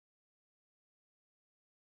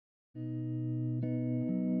بسم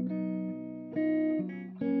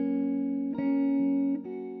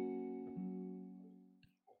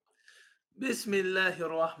الله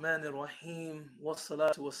الرحمن الرحيم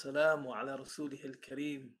والصلاة والسلام على رسوله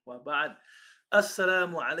الكريم وبعد.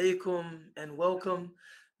 Assalamu alaikum and welcome.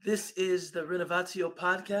 This is the Renovatio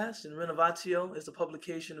podcast, and Renovatio is a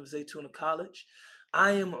publication of Zaytuna College.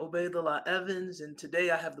 I am Ubaidullah Evans, and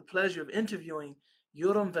today I have the pleasure of interviewing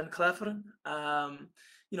Joram van Clefferen,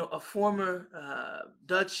 a former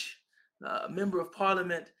Dutch member of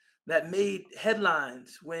parliament that made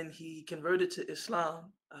headlines when he converted to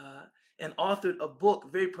Islam and authored a book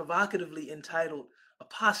very provocatively entitled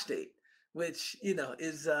Apostate, which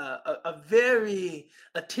is a very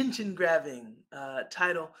attention-grabbing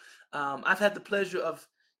title. I've had the pleasure of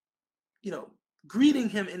you know greeting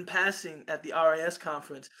him in passing at the RIS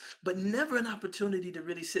conference, but never an opportunity to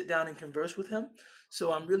really sit down and converse with him.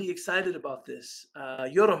 So I'm really excited about this.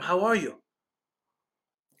 Yoram, how are you?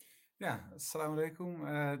 Yeah, assalamu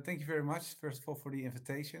alaikum. Thank you very much, first of all, for the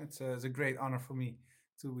invitation. It's a great honor for me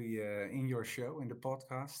to be in your show, in the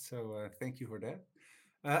podcast. So thank you for that.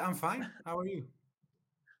 I'm fine. How are you?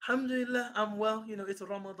 Alhamdulillah, I'm well. It's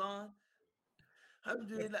Ramadan.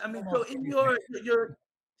 Alhamdulillah. I mean, so Almost in everything.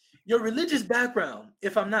 your religious background,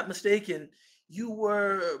 if I'm not mistaken, you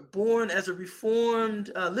were born as a Reformed,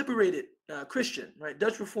 liberated Christian, right?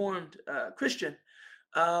 Dutch Reformed Christian.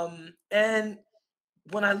 And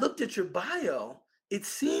when I looked at your bio, it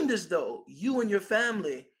seemed as though you and your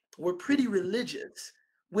family were pretty religious,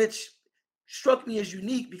 which struck me as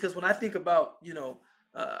unique because when I think about,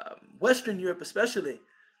 Western Europe especially,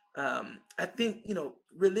 I think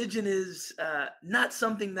religion is not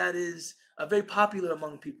something that is very popular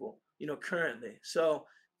among people, currently. So,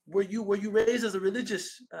 were you raised as a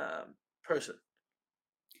religious person?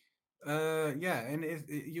 Yeah, and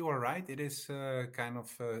you are right. It is kind of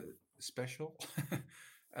special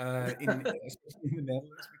especially in the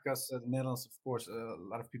Netherlands because the Netherlands, of course, a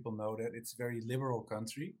lot of people know that it's a very liberal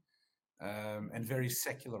country. And very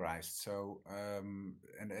secularized. So,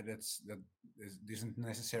 that isn't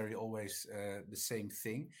necessarily always the same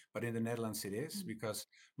thing. But in the Netherlands, it is because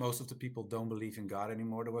most of the people don't believe in God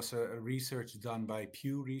anymore. There was a research done by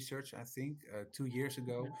Pew Research, I think, 2 years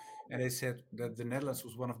ago, and they said that the Netherlands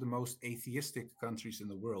was one of the most atheistic countries in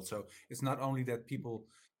the world. So it's not only that people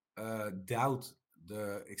doubt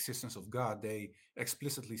the existence of God; they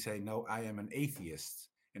explicitly say, "No, I am an atheist."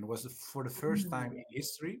 And it was for the first time in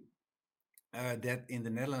history that in the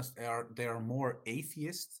Netherlands there are more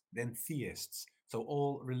atheists than theists. So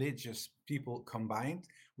all religious people combined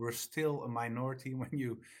were still a minority when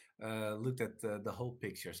you looked at the whole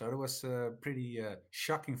picture. So it was pretty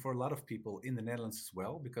shocking for a lot of people in the Netherlands as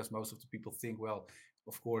well, because most of the people think, well,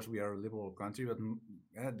 of course we are a liberal country, but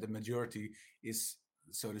the majority is,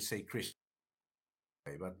 so to say, Christian.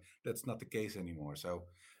 But that's not the case anymore. So,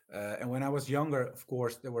 and when I was younger, of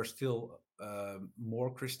course, there were still more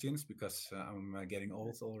Christians because I'm getting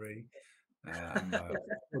old already. I'm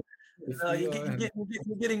 50.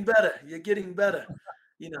 You're getting better. You're getting better.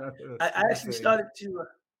 I The actually same. started to,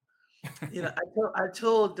 I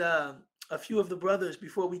told a few of the brothers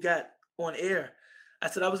before we got on air. I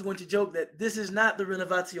said I was going to joke that this is not the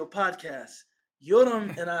Renovatio podcast. Yoram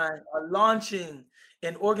and I are launching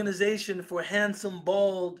an organization for handsome,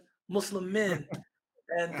 bald Muslim men,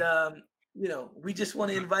 and we just want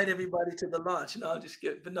to invite everybody to the launch. No, I'm just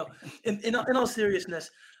kidding. But no, in all seriousness,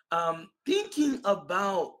 thinking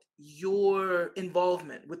about your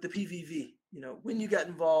involvement with the PVV, when you got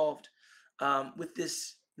involved with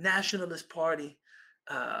this nationalist party,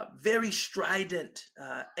 very strident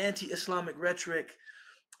anti-Islamic rhetoric.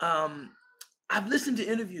 Um, I've listened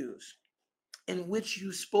to interviews in which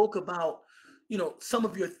you spoke about, some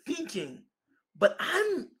of your thinking, but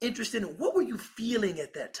I'm interested in what were you feeling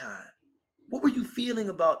at that time? What were you feeling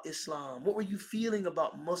about Islam? What were you feeling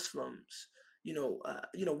about Muslims?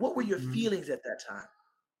 What were your Mhm. feelings at that time?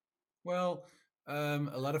 Well,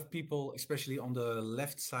 a lot of people, especially on the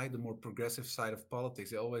left side, the more progressive side of politics,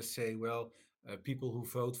 they always say, well, people who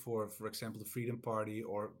vote for example, the Freedom Party,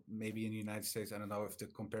 or maybe in the United States, I don't know if the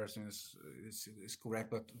comparison is correct,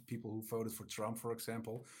 but people who voted for Trump, for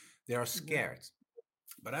example, they are Mhm, scared.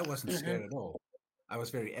 But I wasn't mhm, scared at all. I was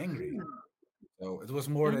very angry. So it was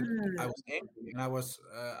more that I mhm, was angry, and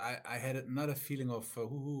I had not a feeling of,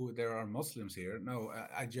 there are Muslims here. No,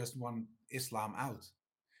 I just want Islam out.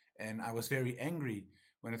 And I was very angry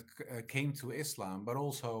when it came to Islam, but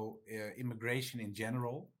also immigration in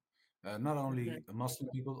general. Not mhm, only Muslim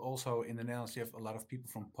people, also in the Netherlands, you have a lot of people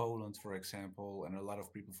from Poland, for example, and a lot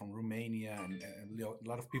of people from Romania, and a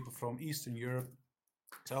lot of people from Eastern Europe.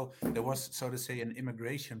 So there was, so to say, an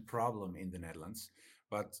immigration problem in the Netherlands.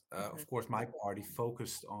 But Mhm. of course, my party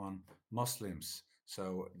focused on Muslims.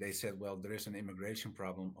 So they said, well, there is an immigration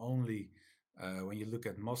problem only when you look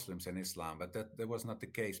at Muslims and Islam. But that was not the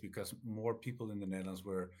case, because more people in the Netherlands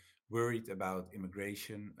were worried about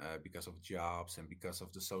immigration because of jobs and because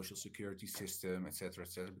of the social security system, et cetera,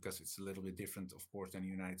 because it's a little bit different, of course, than the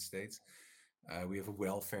United States. We have a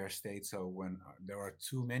welfare state. So when there are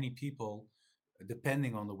too many people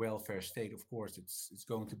depending on the welfare state, of course, it's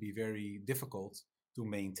going to be very difficult to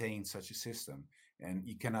maintain such a system. And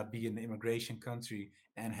you cannot be an immigration country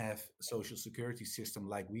and have a social security system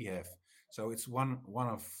like we have. So it's one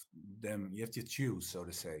of them. You have to choose, so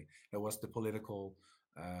to say. That was the political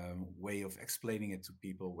way of explaining it to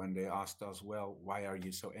people when they asked us, "Well, why are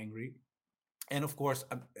you so angry?" And of course,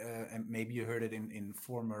 and maybe you heard it in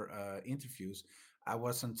former interviews, I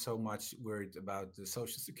wasn't so much worried about the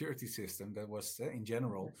social security system. That was in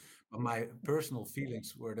general, but my personal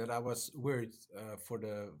feelings were that I was worried for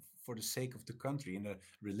the sake of the country in a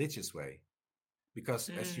religious way, because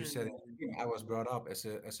as you said, Mm. I was brought up as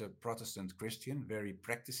a Protestant Christian, very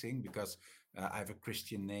practicing, because I have a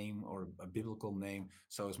Christian name or a biblical name.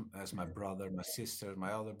 So as my brother, my sister,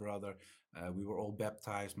 my other brother, we were all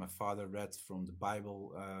baptized. My father read from the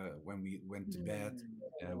Bible when we went to bed.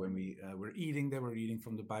 Mm. When we were eating, they were reading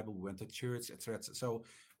from the Bible. We went to church, etc. So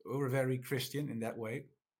we were very Christian in that way.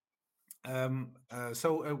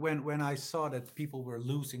 So when I saw that people were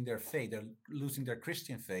losing their faith, they're losing their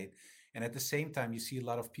Christian faith, and at the same time you see a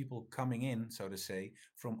lot of people coming in, so to say,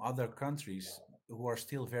 from other countries who are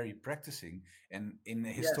still very practicing, and in a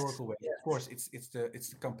Yes. historical way, of course, it's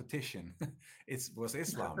the competition. It was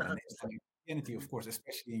Islam and Islamic Christianity, of course,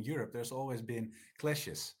 especially in Europe. There's always been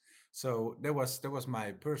clashes. So there was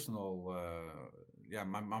my personal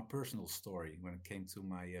my personal story when it came to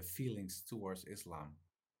my feelings towards Islam.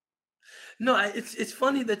 No, it's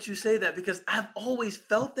funny that you say that because I've always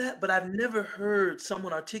felt that, but I've never heard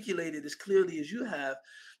someone articulate it as clearly as you have.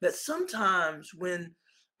 That sometimes when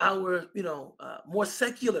our, more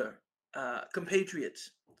secular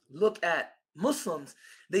compatriots look at Muslims,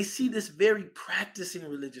 they see this very practicing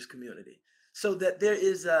religious community. So that there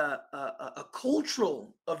is a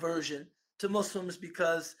cultural aversion to Muslims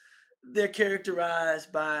because they're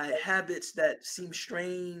characterized by habits that seem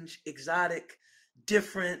strange, exotic,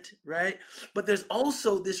 different, right? But there's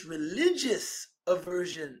also this religious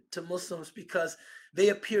aversion to Muslims because they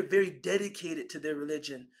appear very dedicated to their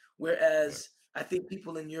religion. Yeah. Whereas I think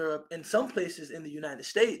people in Europe and some places in the United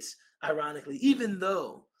States, ironically, even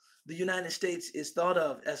though the United States is thought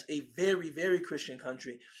of as a very, very Christian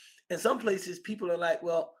country, in some places people are like,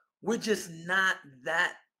 well, we're just not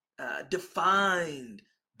that defined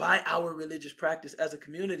by our religious practice as a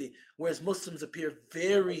community, whereas Muslims appear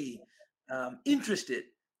very interested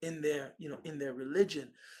in their in their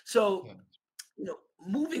religion. So Yeah.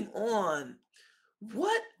 moving on,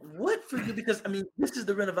 what for you, because I mean this is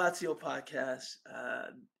the Renovatio podcast.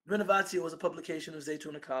 Renovatio is a publication of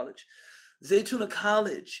Zaytuna College. Zaytuna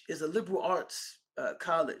College is a liberal arts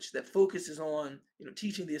college that focuses on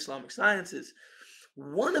teaching the Islamic sciences.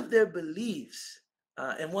 One of their beliefs,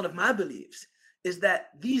 and one of my beliefs, is that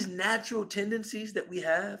these natural tendencies that we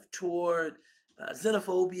have toward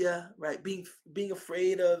xenophobia, right, being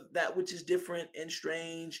afraid of that which is different and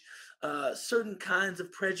strange, certain kinds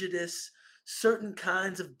of prejudice, certain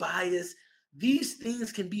kinds of bias, these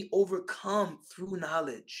things can be overcome through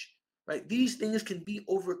knowledge, right? These things can be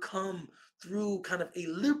overcome through kind of a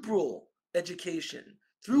liberal education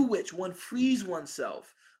through which one frees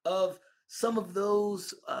oneself of some of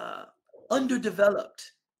those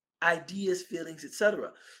underdeveloped ideas, feelings,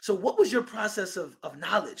 etc. So, what was your process of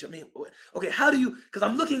knowledge? I mean, okay, how do you? Because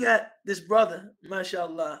I'm looking at this brother,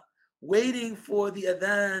 mashallah, waiting for the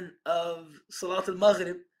adhan of Salat al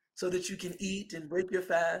Maghrib so that you can eat and break your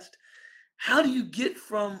fast. How do you get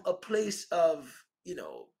from a place of,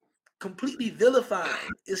 completely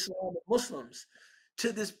vilifying Islam and Muslims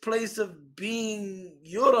to this place of being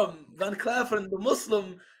Yoram Van Claveren, the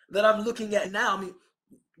Muslim that I'm looking at now? I mean,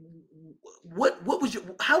 what was your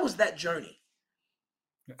how was that journey?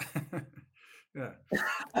 Yeah.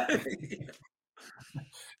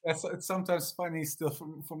 It's sometimes funny still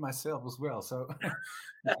for myself as well. So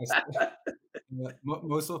because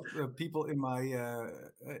most of the people in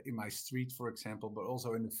my street, for example, but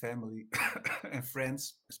also in the family and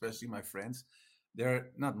friends, especially my friends, they're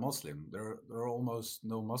not Muslim. There are almost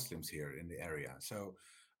no Muslims here in the area. So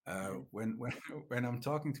when when I'm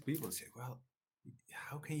talking to people, they say, "Well,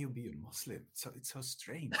 how can you be a Muslim? It's so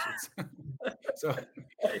strange. It's so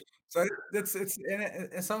so that's it's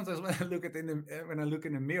and sometimes when I look at in the when I look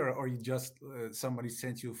in the mirror, or you just somebody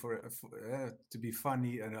sent you to be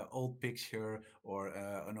funny an old picture or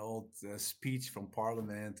an old speech from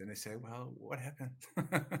Parliament, and they say, "Well, what happened?"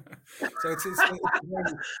 So it's a very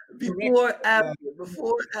direct Before, uh, after,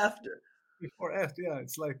 before, after. before after. Yeah,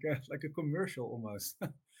 it's like a commercial almost.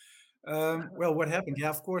 Well, what happened? Yeah,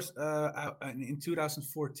 of course. In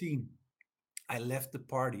 2014, I left the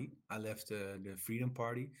party. I left the Freedom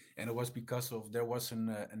Party, and it was because of there was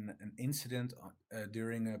an incident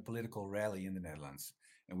during a political rally in the Netherlands,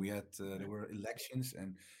 and we had there were elections,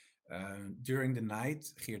 and during the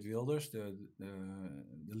night, Geert Wilders, the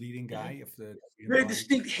leading Mhm. guy of the Freedom Very Party,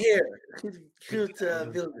 distinct hair. yeah, Good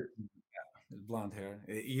with Vilder. his blonde hair.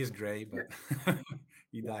 He is gray, but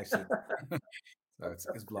he dyes it, so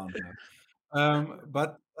it's blonde now.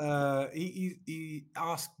 But he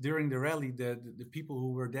asked during the rally the people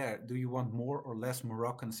who were there, do you want more or less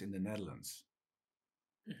Moroccans in the Netherlands?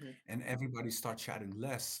 Mhm. And everybody started shouting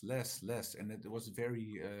less, less, less, and it was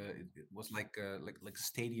very it was like a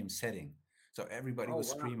stadium setting, so everybody Oh was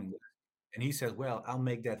wow. screaming, and he said, well, I'll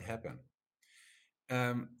make that happen.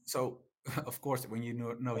 So, of course, when you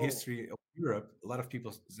know Oh, history of Europe, a lot of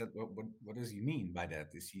people said, what does he mean by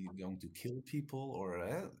that? Is he going to kill people? Or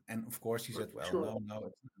and of course, he said, well, sure. no,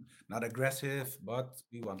 it's not aggressive, but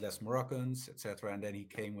we want less Moroccans, etc. And then he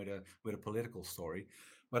came with a political story.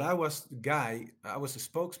 But I was the guy, I was a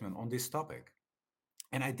spokesman on this topic,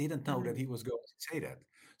 and I didn't know that Mm. he was going to say that.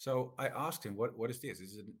 So I asked him, "What is this?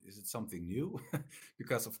 Is it something new?"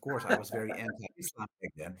 Because of course I was very anti-Islam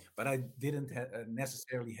back then, but I didn't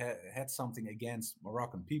necessarily had something against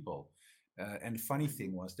Moroccan people. And the funny Mhm.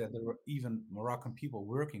 thing was that there were even Moroccan people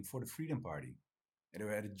working for the Freedom Party. And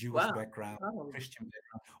they had a Jewish Wow. background, Oh, Christian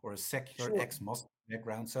background, or a secular sure. ex-Muslim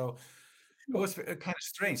background. So it Sure. was kind of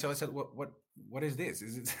strange. So I said, what is this?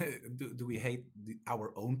 Is it do we hate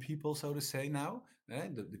our own people, so to say, now?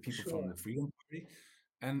 The people from Sure. the Freedom Party?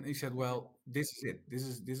 And he said, Mhm. well, this is it.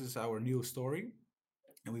 This is our new story,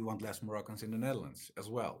 and we want less Moroccans in the Netherlands as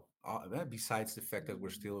well. Besides the fact that we're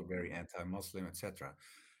Mhm. still very anti-Muslim, etc.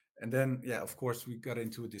 And then, yeah, of course, we got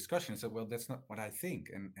into a discussion. I said, well, that's not what I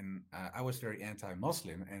think. And I was very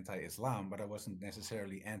anti-Muslim, anti-Islam, but I wasn't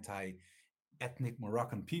necessarily ethnic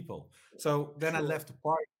Moroccan people. So then I Sure. left the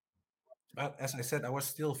party. But as I said, I was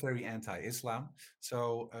still very anti-Islam.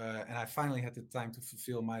 So, and I finally had the time to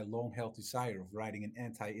fulfill my long-held desire of writing an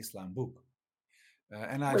anti-Islam book.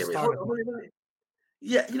 And I Wait, hold started. on, hold on.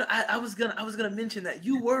 Yeah, I was gonna mention that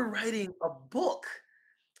you were writing a book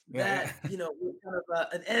Yeah, that, was kind of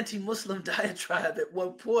an anti-Muslim diatribe at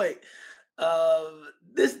one point.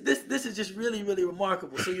 This is just really, really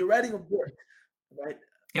remarkable. So you're writing a book, right?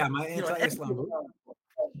 yeah, my An anti-Islam book. anti-Islam book.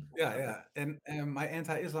 Yeah, yeah, and my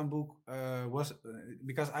anti-Islam book was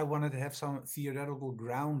because I wanted to have some theoretical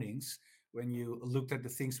groundings when you looked at the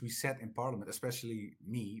things we said in Parliament, especially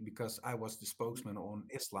me, because I was the spokesman on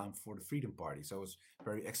Islam for the Freedom Party, so I was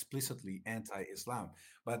very explicitly anti-Islam.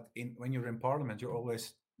 But when you're in Parliament, you're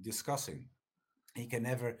always discussing. You can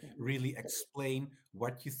never Mhm. really explain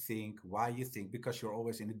what you think, why you think, because you're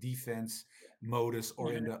always in the defense modus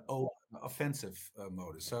or in Mhm. the offensive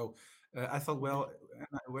modus. So I thought, Mhm. well,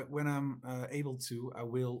 when I'm able to, I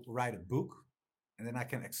will write a book, and then I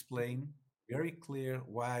can explain very clear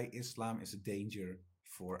why Islam is a danger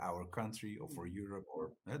for our country or for Europe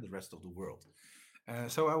or the rest of the world.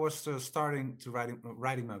 So I was starting to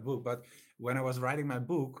writing my book, but when I was writing my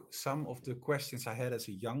book, some of the questions I had as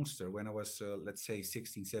a youngster, when I was let's say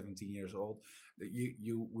 16, 17 years old,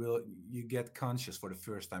 you get conscious for the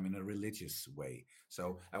first time in a religious way.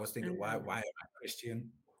 So I was thinking, why Mhm. am I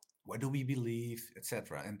Christian? What do we believe,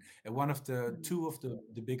 etc. And one of the Mhm. two of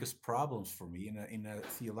the biggest problems for me in a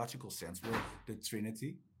theological sense were the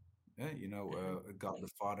Trinity. Mhm. God the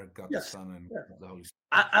Father, God the Yes. Son, and Yes. God the Holy Spirit.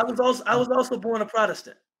 I was also born a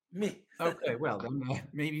Protestant. Me. Okay, well then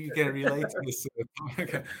maybe you can relate to this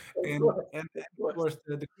topic. Of and course. and Of of course. course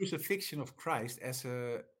the crucifixion of Christ as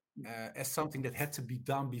something that had to be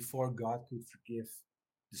done before God could forgive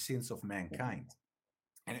the sins of Mhm. mankind,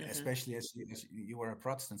 and Mhm. especially as you were a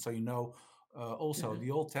Protestant, so also Mhm.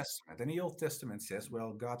 the Old Testament, and the Old Testament says,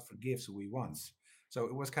 well, God forgives who He wants. So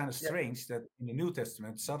it was kind of Yeah. strange that in the New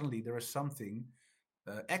Testament suddenly there is something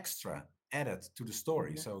extra added to the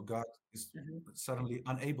story. Mhm. So God is Mhm. suddenly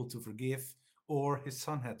unable to forgive, or his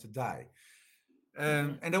son had to die.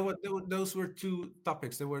 Mhm. And those were two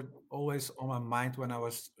topics that were always on my mind when I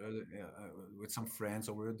was with some friends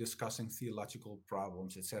or we were discussing theological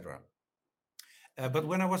problems, etc. But Mhm.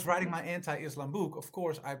 when I was writing my anti-Islam book, of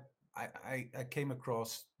course, I I came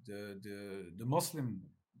across the Muslim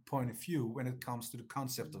point of view when it comes to the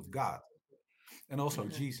concept of God and also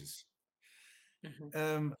Mhm, Jesus. mhm,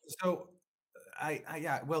 So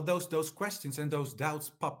yeah, well, those questions and those doubts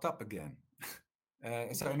popped up again.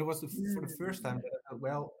 So, and it was for the first time mhm. that I thought,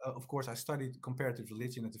 well, of course, I studied comparative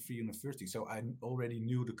religion at the Free University, so I already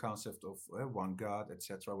knew the concept of one God,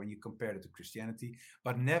 etc. When you compared it to Christianity,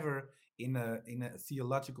 but never in a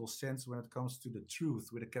theological sense when it comes to the truth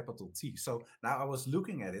with a capital T. So now I was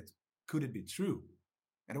looking at it. Could it be true?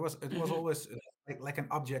 And it was Mhm. always like an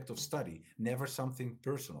object of study, never something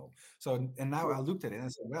personal. So and now I True. looked at it and I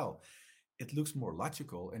said, well, it looks more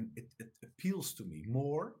logical and it appeals to me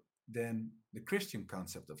more than the Christian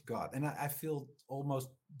concept of God. And I feel almost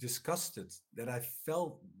disgusted that I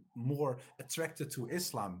felt more attracted to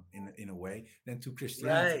Islam in a way than to Right,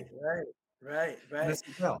 Christianity. right, right, And I right.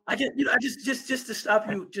 said, well, I get, I just to stop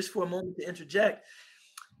you just for a moment to interject.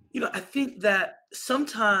 I think that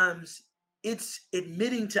sometimes it's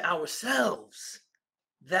admitting to ourselves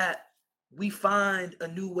that we find a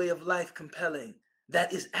new way of life compelling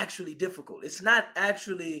that is actually difficult. It's not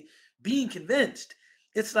actually being convinced.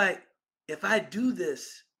 It's like, if I do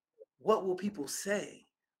this, what will people say?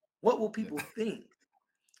 What will yeah, people think?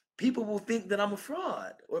 People will think that I'm a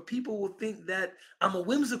fraud, or people will think that I'm a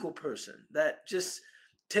whimsical person that just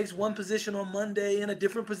takes one position on Monday and a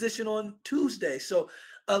different position on Tuesday. So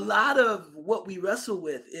a lot of what we wrestle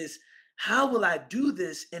with is, how will I do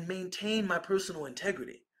this and maintain my personal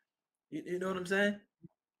integrity? You know what I'm saying?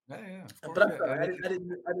 yeah, of But course, I'm yeah. sorry, I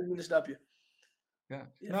didn't mean to stop you. Yeah.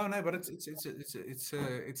 Yeah. No, no, but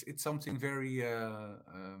it's something very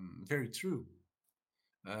very true.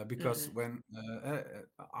 Because Hmm. when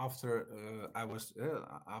after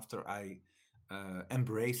after I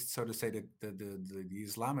embraced, so to say, the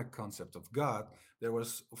Islamic concept of God, there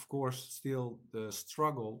was of course still the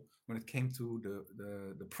struggle when it came to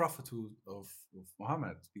the prophethood of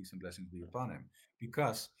Muhammad, peace and blessings be upon him,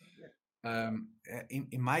 because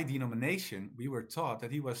in my denomination we were taught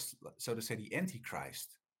that he was, so to say, the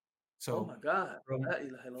Antichrist. Oh So my God. from La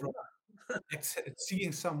ilaha from illallah.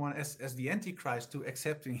 seeing someone as the Antichrist to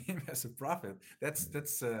accepting him as a prophet,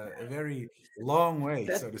 that's a very long way,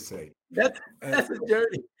 That so to say. that's And that's a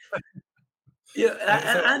journey.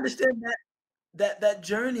 Yeah, so I understand that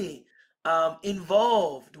journey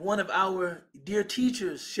involved one of our dear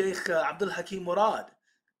teachers, Sheikh Abdul Hakim Murad,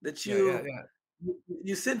 that yeah, yeah,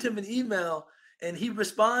 you sent him an email and he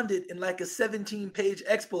responded in like a 17-page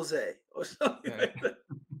expose or something yeah, like that.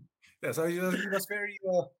 yeah. So he was very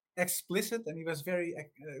explicit, and he was very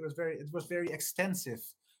it was very extensive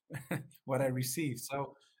what I received.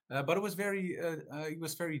 So. But it was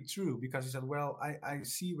very true because he said, "Well, I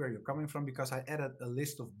see where you're coming from because I added a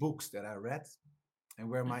list of books that I read and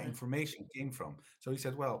where my Mhm, information came from." So he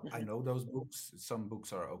said, "Well, I mhm, know those books. Some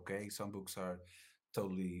books are okay. Some books are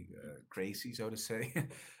totally crazy, so to say."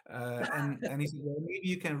 And he said, "Well, maybe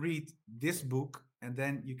you can read this book and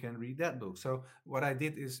then you can read that book." So what I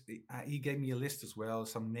did is he gave me a list as well,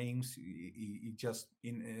 some names. He just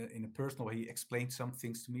in a personal way he explained some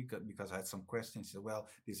things to me because I had some questions. He said, "Well,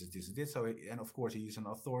 this is this and this." So and of course he is an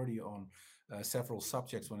authority on several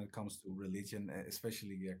subjects when it comes to religion,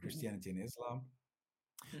 especially mhm, Christianity and Islam.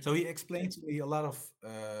 So mhm, he explained to me a lot of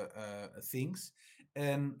things,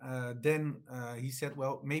 and then he said,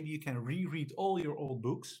 "Well, maybe you can reread all your old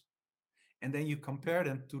books, and then you compare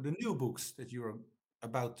them to the new books that you're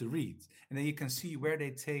about to read, and then you can see where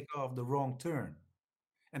they take off the wrong turn."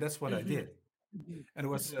 And that's what I mhm, did. mhm, And it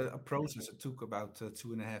was mhm. a process. It took about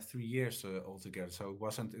 2.5, 3 years altogether. So it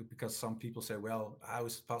wasn't because some people say, "Well, how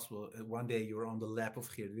is it possible? One day you're on the lap of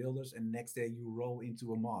Geert Wilders, and next day you roll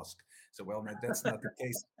into a mosque." So, well, man, that's not the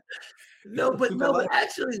case. No, It but took a no, lot but of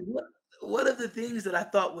actually, one of the things that I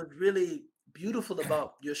thought was really beautiful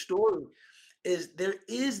about your story is there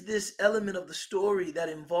is this element of the story that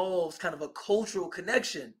involves kind of a cultural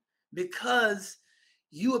connection, because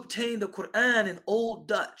you obtained the Quran in Old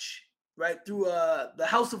Dutch, right, through the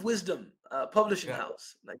House of Wisdom publishing yeah,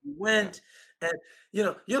 house. Like, you yeah, went and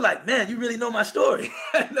you're like, man, you really know my story.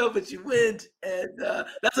 I know, but you went and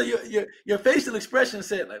that's what your facial expression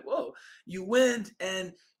said, like, whoa. You went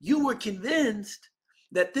and you were convinced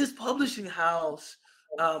that this publishing house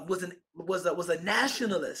was a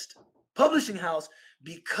nationalist publishing house yeah,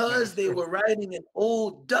 because of they course. were writing in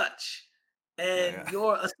Old Dutch. Yeah, And yeah.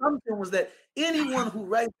 your assumption was that anyone who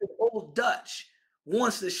writes in Old Dutch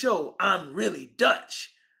wants to show I'm really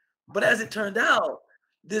Dutch. But as it turned out,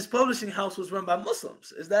 this publishing house was run by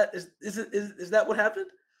Muslims. Is that what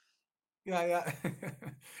happened? Yeah, yeah,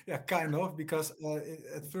 yeah, kind of. Because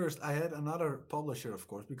at first I had another publisher, of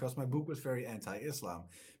course, because my book was very anti-Islam.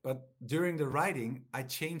 But during the writing, I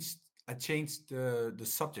changed the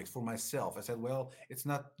subject for myself. I said, well, it's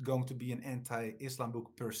not going to be an anti-Islam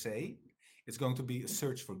book per se. It's going to be a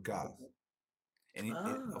search for God, and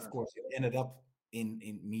of Ah, course, it ended up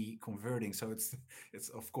in me converting. So it's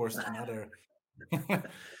of course another.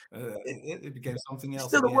 it, It became something it's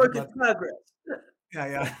else still a again, work in but progress. yeah,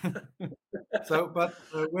 yeah. So, but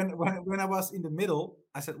when I was in the middle,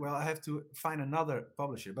 I said, well, I have to find another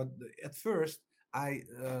publisher. But at first, I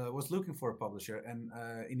was looking for a publisher, and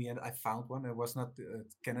in the end, I found one. It was not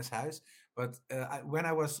Kenneth House, but when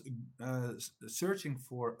I was searching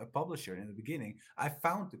for a publisher in the beginning, I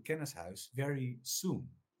found the Kenneth House very soon.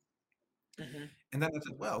 Hmm. And then I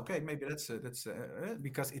said, well, okay, maybe that's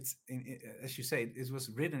because it's as you say, it was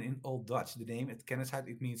written in Old Dutch. The name at Kennisheid,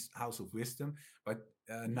 it means House of Wisdom, but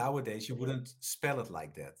nowadays you wouldn't spell it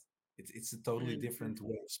like that. It's a totally Hmm. different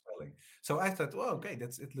way of spelling. So I thought, well, okay,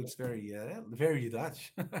 that's it looks very very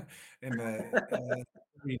Dutch and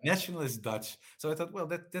very nationalist Dutch. So I thought, well,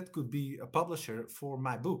 that could be a publisher for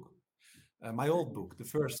my book, my old book, the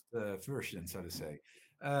first version, so to say.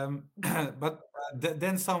 But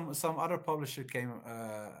then some other publisher came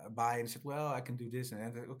by and said, "Well, I can do this," and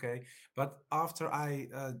I said, okay. But after I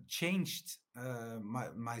changed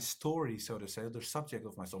my story, so to say, the subject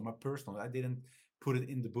of my story, my personal, I didn't put it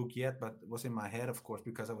in the book yet, but it was in my head, of course,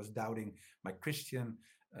 because I was doubting my Christian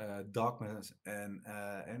dogmas, and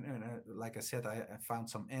like I said, I found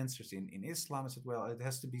some answers in Islam. I said, well, it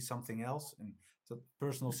has to be something else, and the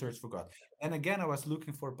personal Hmm. search for God. And again, I was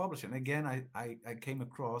looking for a publisher. And again, I came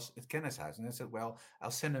across at Kenneth's house, and I said, "Well,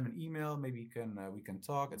 I'll send him an email. Maybe we can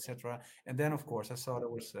talk, etc." And then, of course, I saw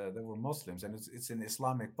there were Muslims, and it's an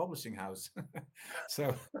Islamic publishing house,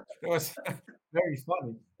 so it was very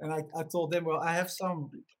funny. And I told them, "Well, I have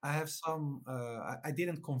some. I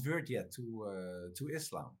didn't convert yet to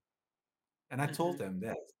Islam." And I told Hmm. them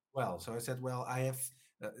that. Well, so I said, well, I have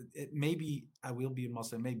maybe I will be a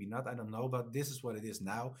Muslim, maybe not, I don't know, but this is what it is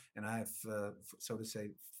now, and I have so to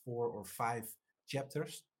say 4 or 5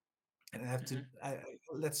 chapters, and I have to Hmm.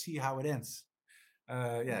 let's see how it ends.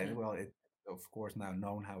 Yeah, Hmm. well, it of course now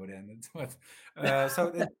known how it ended, but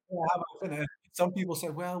so yeah, how about, some people say,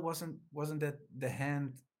 well, wasn't that the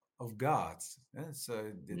hand of God? So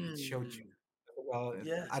it showed you. Mm. Well,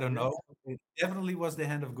 Yes, I don't know. yes. It definitely was the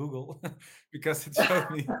hand of Google because it showed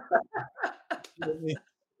me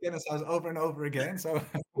Genesis over and over again. So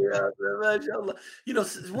Yeah, mashallah.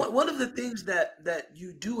 One of the things that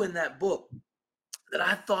you do in that book that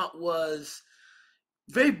I thought was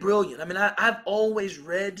very brilliant. I mean, I've always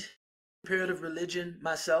read comparative religion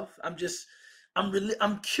myself.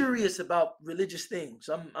 I'm curious about religious things.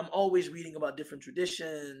 I'm always reading about different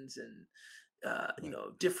traditions and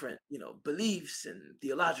right. different beliefs and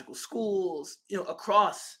theological schools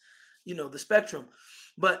across the spectrum.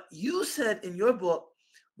 But you said in your book,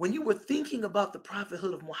 when you were thinking about the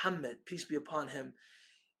prophethood of Muhammad, peace be upon him,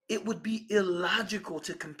 it would be illogical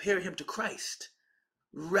to compare him to Christ.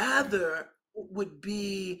 Yeah. Rather, it would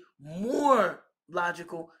be more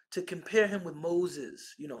logical to compare him with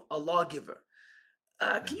Moses, a lawgiver.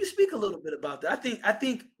 Yeah. Can you speak a little bit about that? I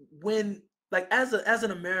think when, like, as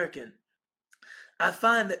an American, I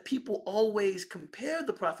find that people always compare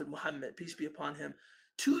the Prophet Muhammad, peace be upon him,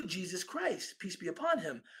 to Jesus Christ, peace be upon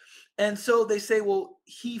him. And so they say, well,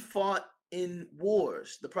 he fought in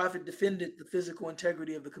wars. The Prophet defended the physical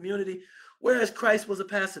integrity of the community, whereas Christ was a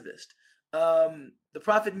pacifist. The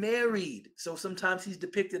Prophet married, so sometimes he's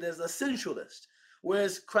depicted as a sensualist,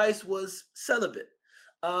 whereas Christ was celibate.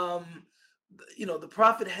 Um, the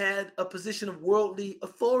Prophet had a position of worldly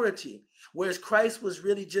authority, whereas Christ was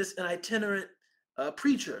really just an itinerant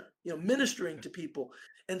preacher, ministering to people.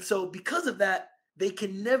 And so, because of that, they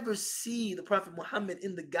can never see the Prophet Muhammad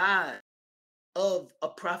in the guise of a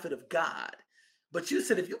prophet of God. But you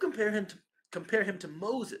said if you compare him to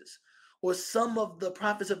Moses or some of the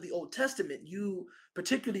prophets of the Old Testament, you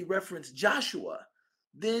particularly reference Joshua,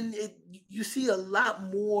 then you see a lot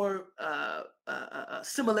more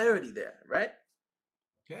similarity there, right?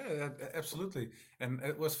 Yeah, absolutely. And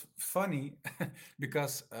it was funny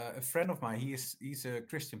because a friend of mine, he's a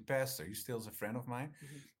Christian pastor. He still is a friend of mine,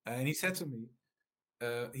 Mhm. and he said to me,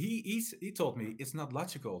 he told me it's not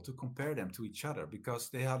logical to compare them to each other because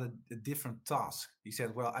they had a different task. He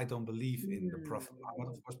said, "Well, I don't believe in the Prophet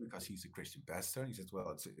Muhammad, of course, because he's a Christian pastor." He said, "Well,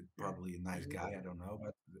 it's Mhm. probably a nice Mhm. guy. I don't know,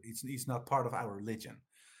 but he's not part of our religion."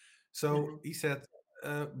 So Mhm. he said.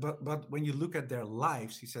 but when you look at their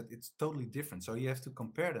lives, he said it's totally different. So you have to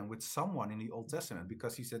compare them with someone in the Old Testament,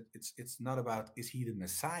 because he said it's not about is he the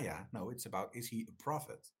Messiah? No, it's about is he a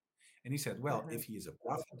prophet? And he said, well, Mhm, if he is a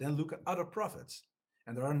prophet, then look at other prophets.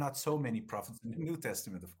 And there are not so many mhm, prophets in the New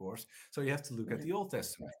Testament, of course. So you have to look at mhm, the Old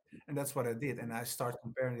Testament. And that's what I did. And I started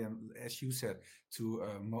comparing them, as you said, to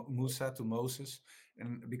Musa, to Moses.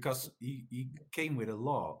 And because he came with a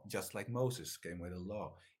law, just like Moses came with a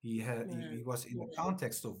law. He was in the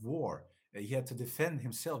context of war. He had to defend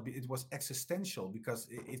himself. It was existential, because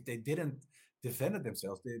if they didn't defend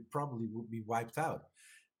themselves, they probably would be wiped out.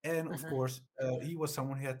 And of mhm, course, he was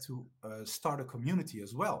someone who had to start a community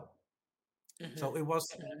as well. mhm, So it was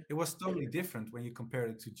mhm, it was totally different when you compare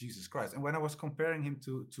it to Jesus Christ. And when I was comparing him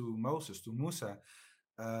to Moses, to Musa,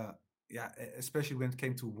 uh, yeah, especially when it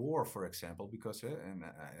came to war, for example, because and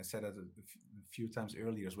I said that a few times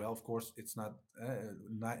earlier as well. Of course, it's not,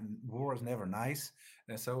 war is never nice,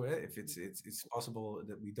 and so if it's possible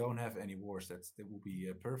that we don't have any wars, that will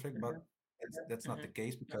be perfect. But mhm, that's not the mhm,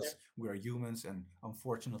 case, because we are humans, and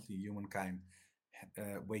unfortunately, humankind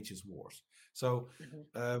wages wars. So mhm,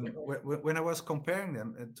 when I was comparing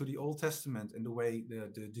them to the Old Testament, and the way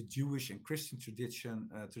the Jewish and Christian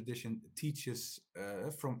tradition teaches,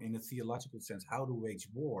 from in a theological sense, how to wage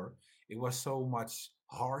war, it was so much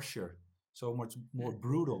harsher, so much more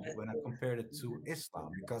brutal when I compared it to mhm,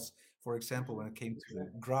 Islam. Because, for example, when mhm, it came to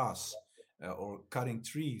the grass, or cutting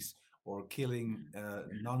trees, or killing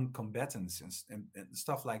non-combatants, and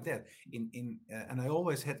stuff like that, and I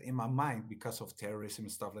always had in my mind, because of terrorism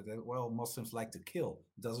and stuff like that, well, Muslims like to kill.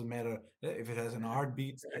 It doesn't matter, if it has an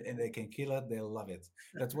heartbeat and they can kill it, they'll love it.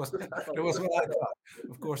 That was that was what I thought.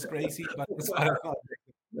 Of course, crazy, but that's what I thought.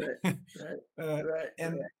 right, right, uh, right,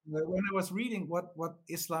 and when I was reading what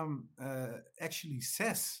Islam actually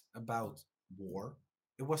says about war,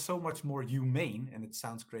 it was so much more humane. And it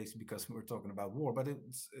sounds crazy because we were talking about war, but it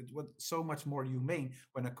was so much more humane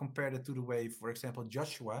when I compared it to the way, for example,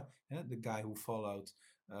 Joshua, the guy who followed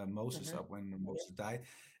Moses mhm, up when Moses died,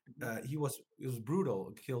 mhm, he was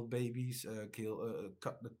brutal. Kill babies,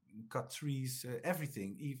 cut trees,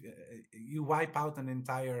 everything. You wipe out an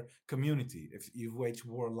entire community if you wage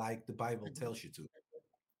war like the Bible mhm, tells you to.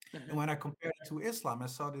 And mhm, when I compared it to Islam, I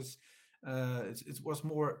saw this. It was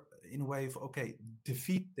more in a way of, okay,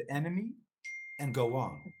 defeat the enemy and go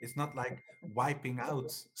on. It's not like wiping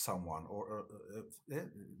out someone, or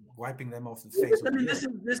wiping them off the Yes, face I of mean, the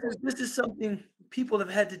earth. this is something people have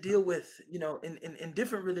had to deal with, you know, in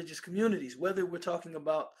different religious communities. Whether we're talking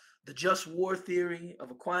about the just war theory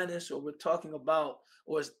of Aquinas, or we're talking about,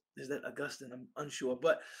 or is that Augustine? I'm unsure,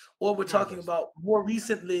 but or we're talking August. about more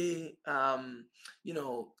recently, you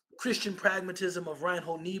know, Christian pragmatism of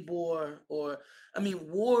Reinhold Niebuhr, or I mean,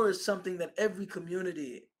 war is something that every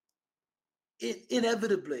community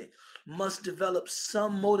inevitably must develop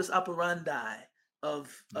some modus operandi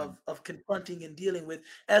Yeah. of confronting and dealing with,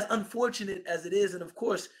 as unfortunate as it is. And of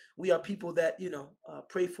course, we are people that, you know,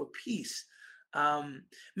 pray for peace. Man,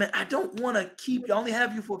 I don't want to keep you. I only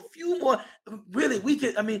have you for a few more. Really, we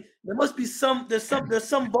could. I mean, there must be some. There's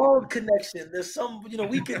some bond connection. There's some. You know,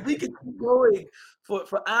 we could keep going for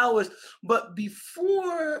hours. But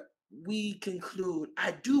before we conclude,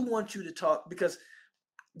 I do want you to talk, because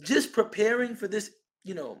just preparing for this,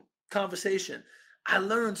 you know, conversation, I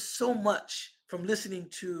learned so much from listening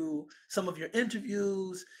to some of your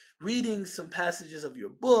interviews, reading some passages of your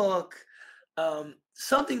book.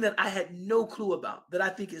 Something that I had no clue about, that I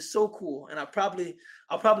think is so cool, and I'll probably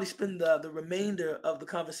spend the remainder of the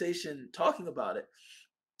conversation talking about it.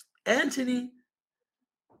 Anthony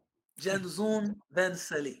Janzoon Van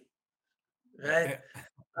Sally, right?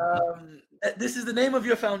 This is the name of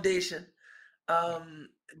your foundation. um,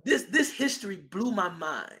 this history blew my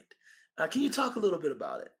mind. Can you talk a little bit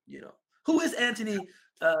about it? You know, who is Anthony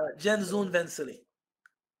Janzoon Vensely?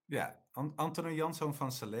 Yeah, Anthony Janszoon van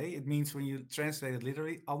Salé. It means, when you translate it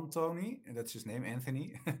literally, Anthony, and that's his name,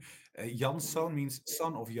 Anthony. Mhm, Janszoon means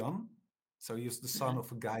son of Jan. So he was the son mhm.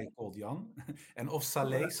 of a guy called Jan. And of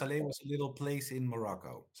Salé, Right. Salé was a little place in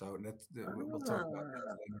Morocco. So we'll talk about Ah,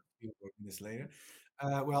 that in a few minutes later.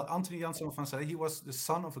 Well, Anthony Janszoon van Salé, he was the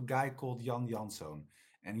son of a guy called Jan Janszoon.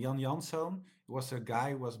 And Jan Janszoon was a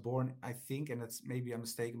guy who was born, I think, and it's maybe I'm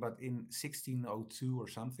mistaken, but in 1602 or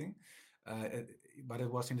something. Uh, but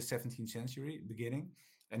it was in the 17th century beginning,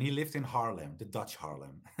 and he lived in Haarlem, the Dutch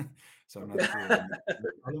Haarlem. So not the Harlem,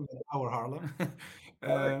 but our Haarlem.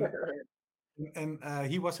 uh, and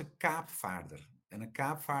he was a kaapvaarder, and a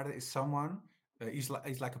kaapvaarder is someone, he's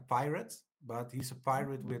like a pirate, but he's a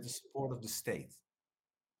pirate with the support of the state.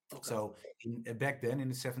 Okay. So back then in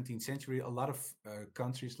the 17th century, a lot of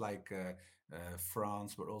countries like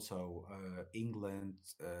France, but also England,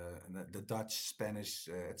 and the Dutch, Spanish,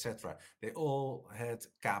 etc. They all had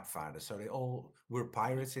kaapvaarders, so they all were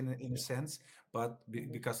pirates in a sense. But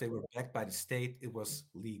Mhm. because they were backed by the state, it was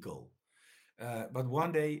legal. But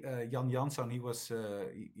one day, Jan Jansson, he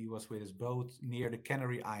was with his boat near the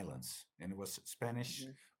Canary Islands, and it was Spanish, Mhm.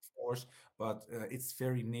 of course, but it's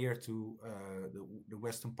very near to the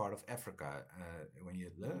western part of Africa, when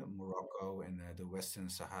you Mhm. Morocco and the Western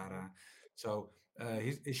Sahara. So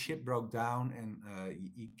his ship broke down, and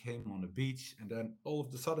he came on the beach, and then all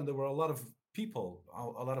of a sudden there were a lot of people,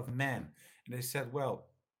 a lot of men, and they said, "Well,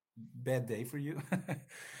 bad day for you."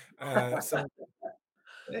 So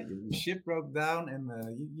yeah, your ship broke down, and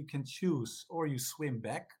you can choose, or you swim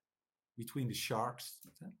back between the sharks,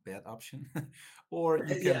 that's a bad option, or you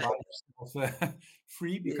can Yeah. buy yourself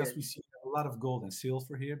free, Yeah. because we see a lot of gold and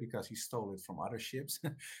silver here because he stole it from other ships.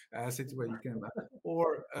 Situation you can,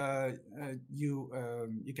 or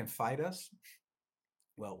you can fight us.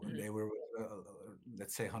 Well, Mhm. they were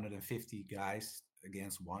let's say 150 guys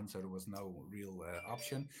against one, so there was no real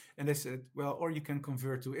option. And they said, well, or you can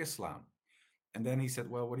convert to Islam. And then he said,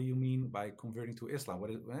 "Well, what do you mean by converting to Islam?"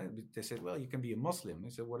 They said, "Well, you can be a Muslim." He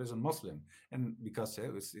said, "What is a Muslim?" And because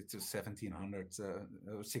it's a 1700,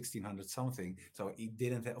 1600 something, so he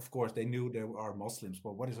didn't. Of course, they knew there are Muslims,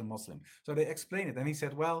 but what is a Muslim? So they explained it, and he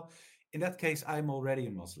said, "Well, in that case, I'm already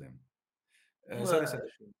a Muslim." So they Well, said,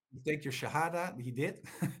 "You take your shahada." He did,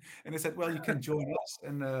 and they said, "Well, you can join us,"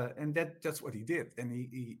 and that's what he did. And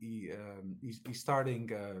he's starting.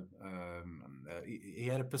 He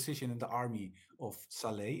had a position in the army of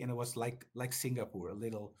Saleh, and it was like Singapore, a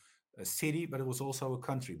little city, but it was also a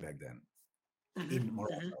country back then mhm, in mhm,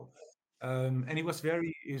 Morocco. And he was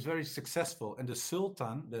very successful. And the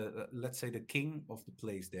Sultan, the let's say the king of the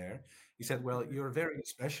place there, he said, "Well, mhm. you're very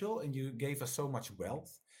special, and you gave us so much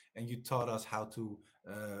wealth, and you taught us how to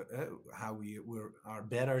how are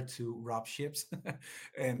better to rob ships,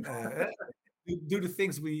 and do the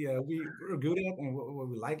things we were good at, and what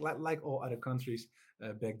we like all other countries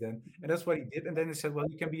back then." And that's what he did. And then he said, "Well,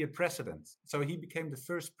 you can be a president." So he became the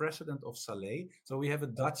first president of Saleh. So we have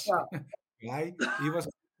a Dutch Wow. guy. He was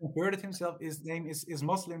converted himself. His name is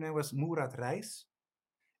Muslim name was Murad Reis,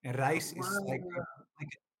 and Reis is Wow. like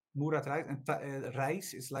Murad Reis, and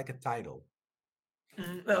Reis is like a title.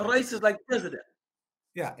 Mhm. Uh, Rice is like president.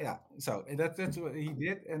 yeah, yeah. So that's what he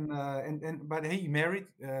did, and but he married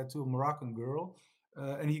to a Moroccan girl,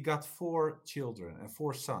 and he got four children and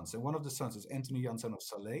four sons, and one of the sons is Anthony Janson of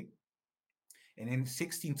Saleh. And in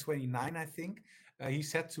 1629, I think, he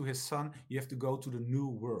said to his son, "You have to go to the New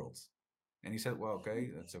World." And he said, "Well, okay,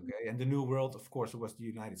 that's okay." And the New World, of course, it was the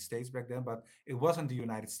United States back then, but it wasn't the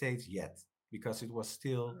United States yet because it was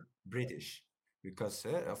still British. Because,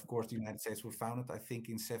 of course, the United States were founded, I think,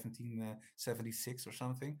 in 1776 or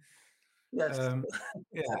something. Yes. Um,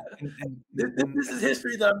 yeah, This is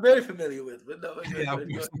history that I'm very familiar with. But no, go ahead, yeah, go of ahead,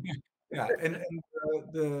 go course. ahead. Yeah, and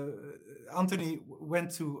the Anthony went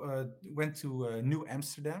to New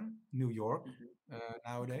Amsterdam, New York, Mhm. Okay.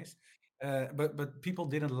 nowadays. But people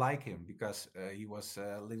didn't like him because he was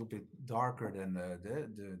a little bit darker than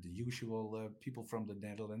the usual people from the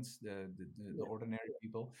Netherlands, the Yeah. ordinary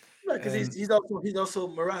people. Right, because And he's also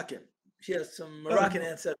Moroccan. He has some well, Moroccan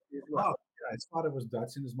ancestry as oh, well. yeah, his father was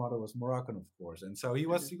Dutch and his mother was Moroccan, of course, and so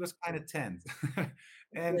Mhm. he was kind of tanned,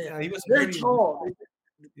 and Yeah. he was Very very tall.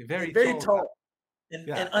 He's very very tall guy. tall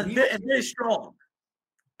Yeah, and he was and very strong.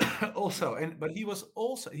 also, but he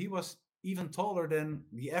was even taller than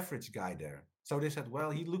the average guy there. So they said,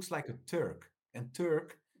 well, he looks like a Turk, and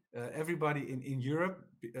Turk, everybody in Europe,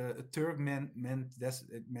 a Turk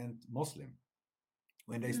it meant Muslim.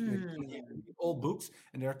 When they Mm. read all books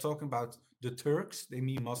and they're talking about the Turks, they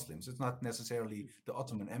mean Muslims. It's not necessarily the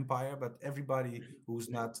Ottoman Empire, but everybody Mhm, who's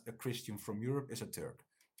not a Christian from Europe is a Turk.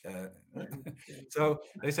 Uh, mhm, mhm, so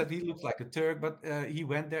they said he looked like a Turk, but he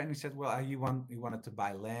went there and he said, well, he wanted to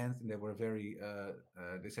buy land, and they were very.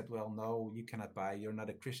 They said, well, no, you cannot buy. You're not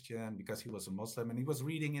a Christian, because he was a Muslim, and he was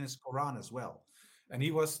reading in his Quran as well. And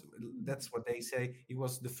he was. That's what they say. He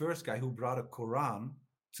was the first guy who brought a Quran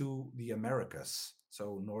to the Americas,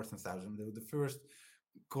 so North and South. And the first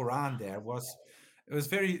Quran there was. It was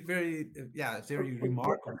very, very, yeah, very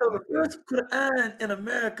remarkable. So I the think. first Quran in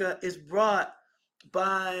America is brought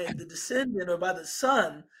by the descendant or by the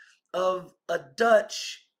son of a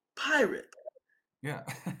Dutch pirate. Yeah.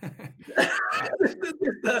 Yeah.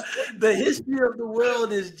 the, the history of the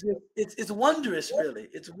world is just it's wondrous, really.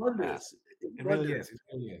 It's Yeah. wondrous. It's It really is. wondrous. It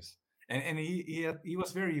really is. and he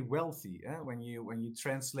was very wealthy. When you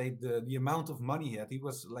translate the amount of money he had, he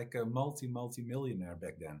was like a multi millionaire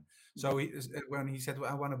back then. So when he said, well,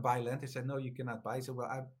 I want to buy land, they said, no, you cannot buy. He said, well,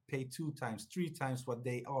 I pay 2 times, 3 times what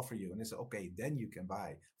they offer you. And they said, okay, then you can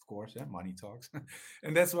buy. Of course, money talks.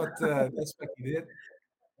 And that's what he did.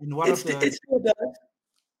 And one of the It still does.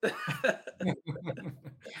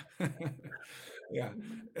 yeah,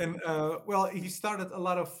 and well, he started a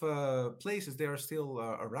lot of places. They are still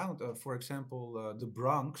around. For example, the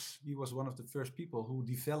Bronx. He was one of the first people who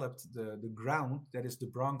developed the ground that is the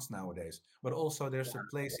Bronx nowadays. But also, there's a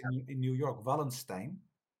place in New York, Wallenstein,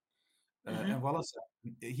 and Mhm. Wallenstein.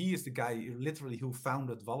 He is the guy literally who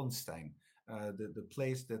founded Wallenstein, the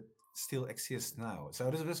place that still exists now. So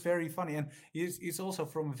this was very funny, and he's also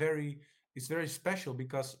from very. It's very special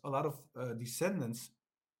because a lot of descendants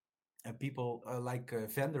and people like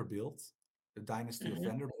Vanderbilt, the dynasty of Mhm.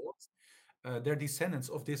 Vanderbilt, they're descendants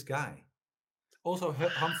of this guy. Also,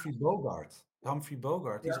 Humphrey Bogart. Humphrey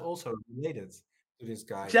Bogart is Yeah. also related to this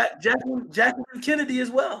guy. Jacqueline Kennedy as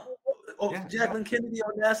well. Oh, Yeah, yeah, Jacqueline Kennedy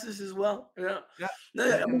Onassis as well. Yeah. yeah. No,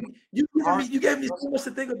 I And mean, Mark you gave me so Russell. much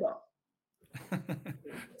to think about.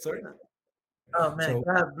 Sorry. Oh man, So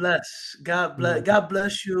God bless. God you're bless. welcome. God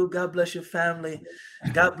bless you. God bless your family.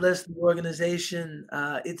 God bless the organization.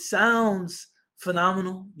 It sounds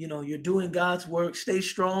phenomenal. You know, you're doing God's work. Stay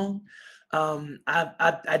strong.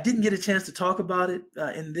 I didn't get a chance to talk about it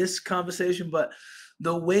in this conversation, but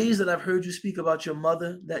the ways that I've heard you speak about your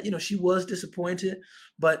mother, that she was disappointed,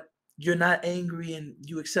 but you're not angry and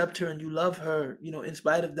you accept her and you love her, in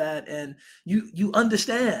spite of that, and you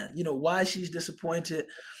understand, why she's disappointed.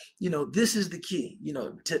 This is the key,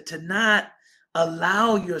 to not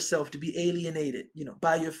allow yourself to be alienated,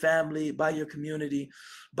 by your family, by your community,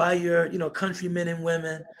 by your, countrymen and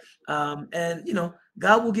women. And,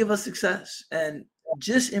 God will give us success. And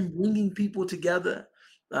just in bringing people together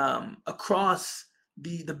across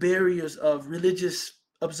the barriers of religious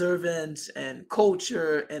observance and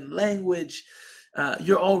culture and language,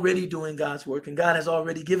 you're already doing God's work, and God has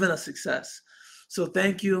already given us success. So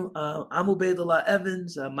thank you. I'm Ubaydullah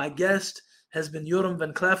Evans. My guest has been Yoram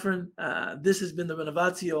Van Clefferen. This has been the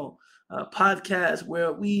Renovatio podcast,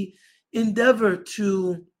 where we endeavor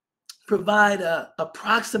to provide a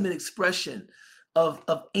approximate expression of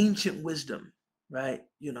ancient wisdom, right?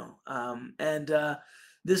 And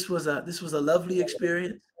this was a lovely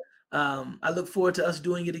experience. I look forward to us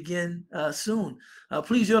doing it again soon.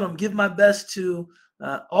 Please, Yoram, give my best to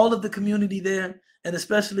all of the community there, and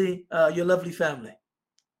especially your lovely family.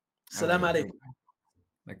 Salam Okay, alaikum.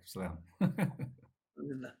 like salam.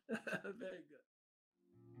 Very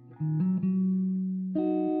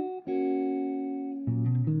good.